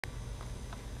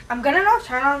I'm going to now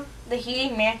turn on the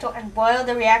heating mantle and boil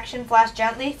the reaction flask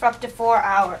gently for up to 4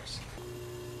 hours.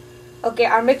 Okay,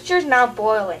 our mixture is now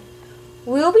boiling.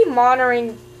 We'll be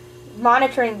monitoring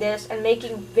this and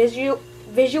making visual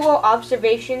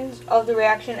observations of the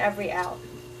reaction every hour.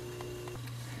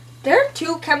 There are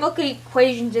 2 chemical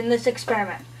equations in this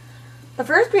experiment. The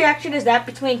first reaction is that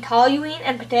between toluene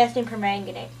and potassium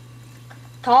permanganate.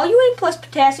 Toluene plus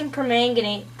potassium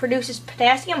permanganate produces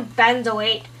potassium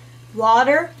benzoate,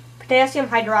 water, potassium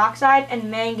hydroxide, and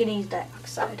manganese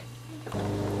dioxide.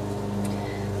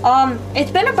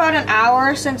 It's been about an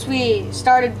hour since we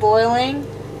started boiling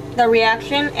the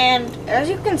reaction, and as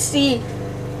you can see,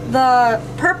 the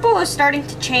purple is starting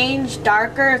to change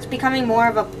darker. It's becoming more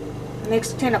of a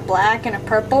mix between a black and a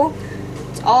purple.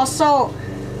 It's also,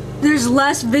 there's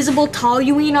less visible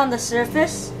toluene on the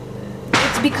surface.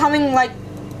 It's becoming like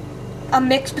a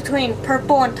mix between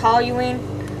purple and toluene.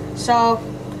 So,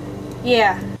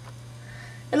 yeah.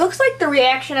 It looks like the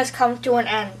reaction has come to an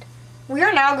end. We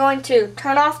are now going to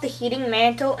turn off the heating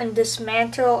mantle and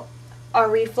dismantle our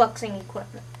refluxing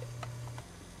equipment.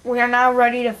 We are now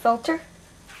ready to filter.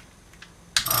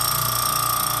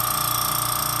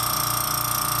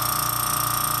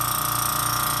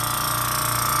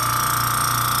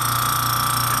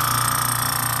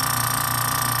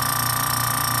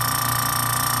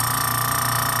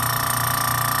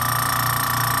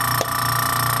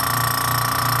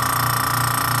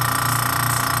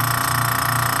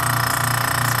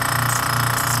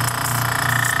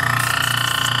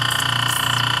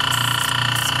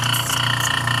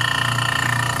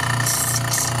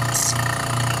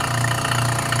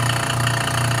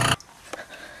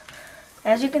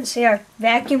 As you can see, our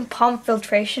vacuum pump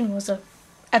filtration was an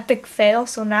epic fail,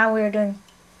 so now we are doing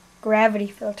gravity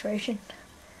filtration.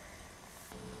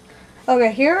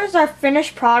 Okay, here is our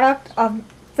finished product of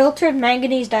filtered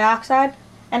manganese dioxide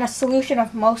and a solution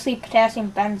of mostly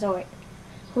potassium benzoate.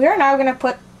 We are now going to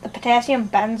put the potassium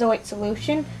benzoate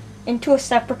solution into a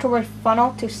separatory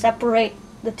funnel to separate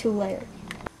the 2 layers.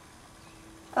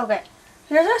 Okay,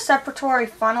 here's our separatory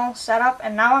funnel setup,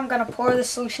 and now I'm going to pour the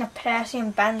solution of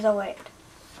potassium benzoate.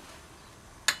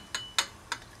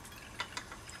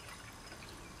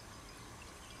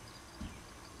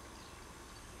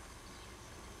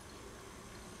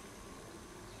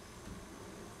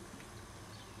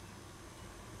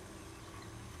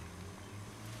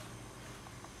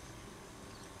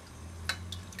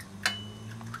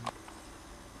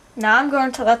 Now I'm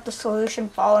going to let the solution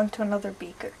fall into another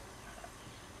beaker.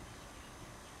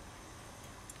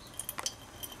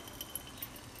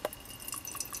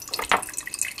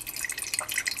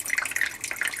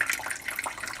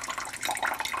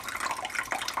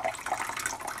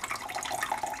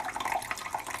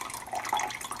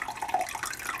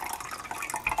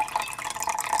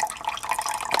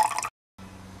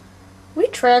 We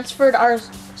transferred our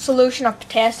solution of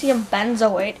potassium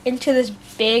benzoate into this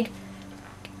big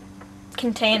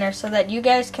container so that you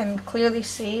guys can clearly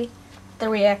see the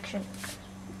reaction.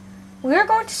 We are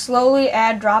going to slowly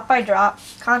add drop by drop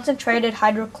concentrated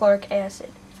hydrochloric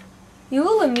acid. You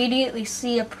will immediately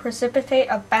see a precipitate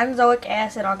of benzoic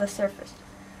acid on the surface.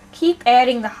 Keep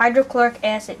adding the hydrochloric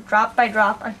acid drop by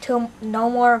drop until no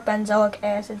more benzoic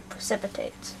acid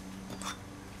precipitates.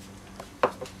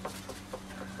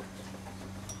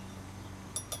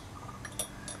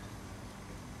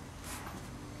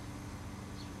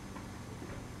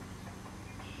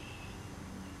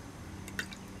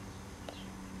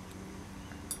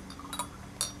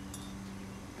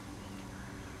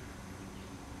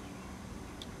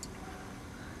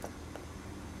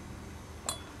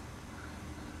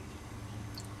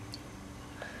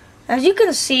 As you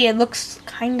can see, it looks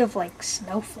kind of like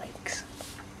snowflakes.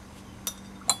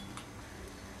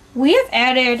 We have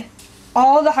added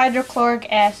all the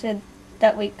hydrochloric acid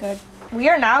that we could. We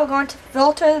are now going to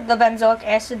filter the benzoic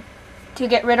acid to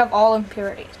get rid of all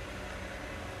impurities.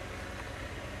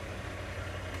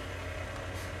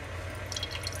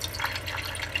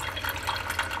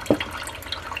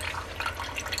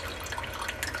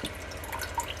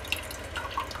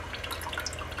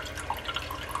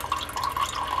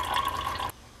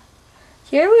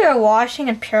 Here we are washing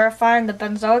and purifying the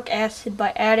benzoic acid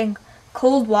by adding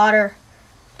cold water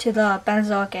to the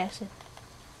benzoic acid.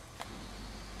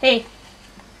 Hey,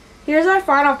 here's our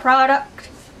final product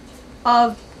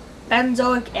of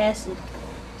benzoic acid.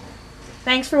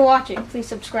 Thanks for watching. Please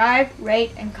subscribe,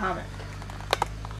 rate, and comment.